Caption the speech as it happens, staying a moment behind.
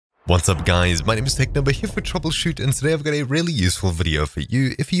What's up guys, my name is TechNumber here for TroubleChute, and today I've got a really useful video for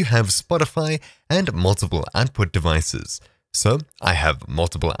you if you have Spotify and multiple output devices. So, I have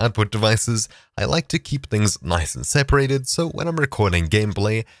multiple output devices. I like to keep things nice and separated, so when I'm recording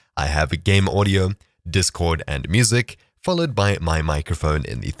gameplay, I have game audio, Discord and music, followed by my microphone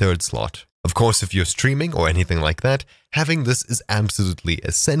in the third slot. Of course, if you're streaming or anything like that, having this is absolutely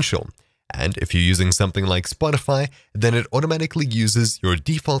essential. And if you're using something like Spotify, then it automatically uses your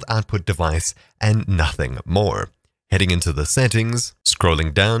default output device and nothing more. Heading into the settings,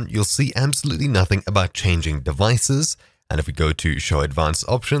 scrolling down, you'll see absolutely nothing about changing devices. And if we go to show advanced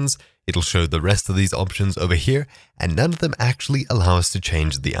options, it'll show the rest of these options over here, and none of them actually allow us to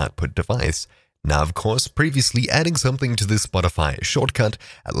change the output device. Now, of course, previously adding something to the Spotify shortcut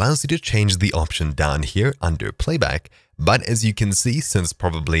allows you to change the option down here under playback. But as you can see, since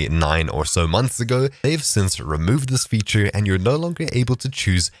probably 9 or so months ago, they've since removed this feature and you're no longer able to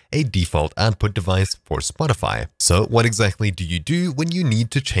choose a default output device for Spotify. So what exactly do you do when you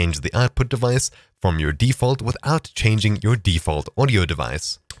need to change the output device from your default without changing your default audio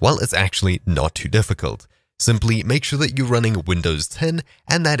device? Well, it's actually not too difficult. Simply make sure that you're running Windows 10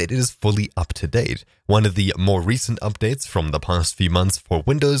 and that it is fully up to date. One of the more recent updates from the past few months for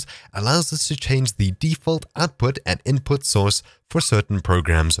Windows allows us to change the default output and input source for certain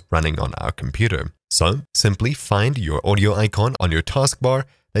programs running on our computer. So simply find your audio icon on your taskbar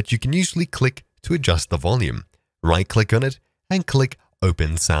that you can usually click to adjust the volume. Right-click on it and click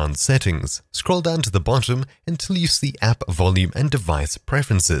Open Sound Settings. Scroll down to the bottom until you see App Volume and Device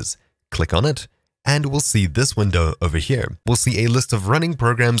Preferences. Click on it, and we'll see this window over here. We'll see a list of running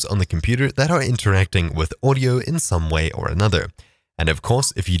programs on the computer that are interacting with audio in some way or another. And of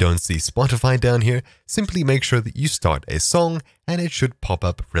course, if you don't see Spotify down here, simply make sure that you start a song and it should pop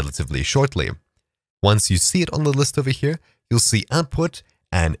up relatively shortly. Once you see it on the list over here, you'll see output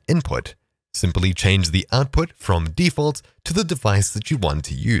and input. Simply change the output from default to the device that you want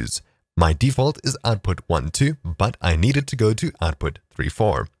to use. My default is output 1.2, but I needed to go to output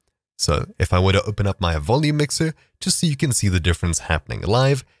 3.4. So if I were to open up my volume mixer, just so you can see the difference happening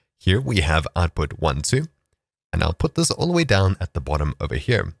live, here we have output 1.2, and I'll put this all the way down at the bottom over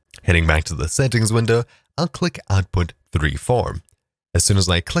here. Heading back to the settings window, I'll click output 3.4. As soon as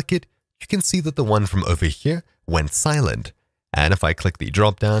I click it, you can see that the one from over here went silent. And if I click the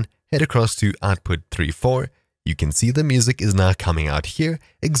drop down, head across to output 3.4, you can see the music is now coming out here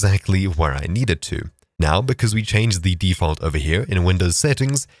exactly where I need it to. Now, because we changed the default over here in Windows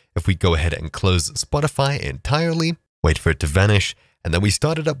settings, if we go ahead and close Spotify entirely, wait for it to vanish, and then we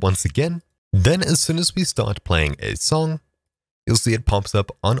start it up once again, then as soon as we start playing a song, you'll see it pops up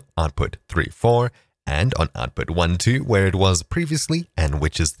on output 3.4 and on output 1.2 where it was previously, and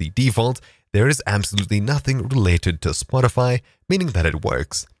which is the default. There is absolutely nothing related to Spotify, meaning that it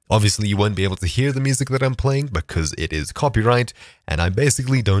works. Obviously, you won't be able to hear the music that I'm playing because it is copyright, and I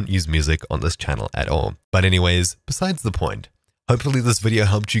basically don't use music on this channel at all. But anyways, besides the point, hopefully this video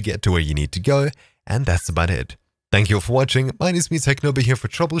helped you get to where you need to go, and that's about it. Thank you all for watching. My name is TechNumber here for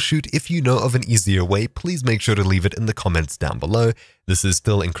TroubleChute. If you know of an easier way, please make sure to leave it in the comments down below. This is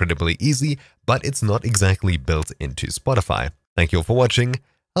still incredibly easy, but it's not exactly built into Spotify. Thank you all for watching.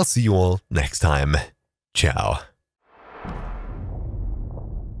 I'll see you all next time. Ciao.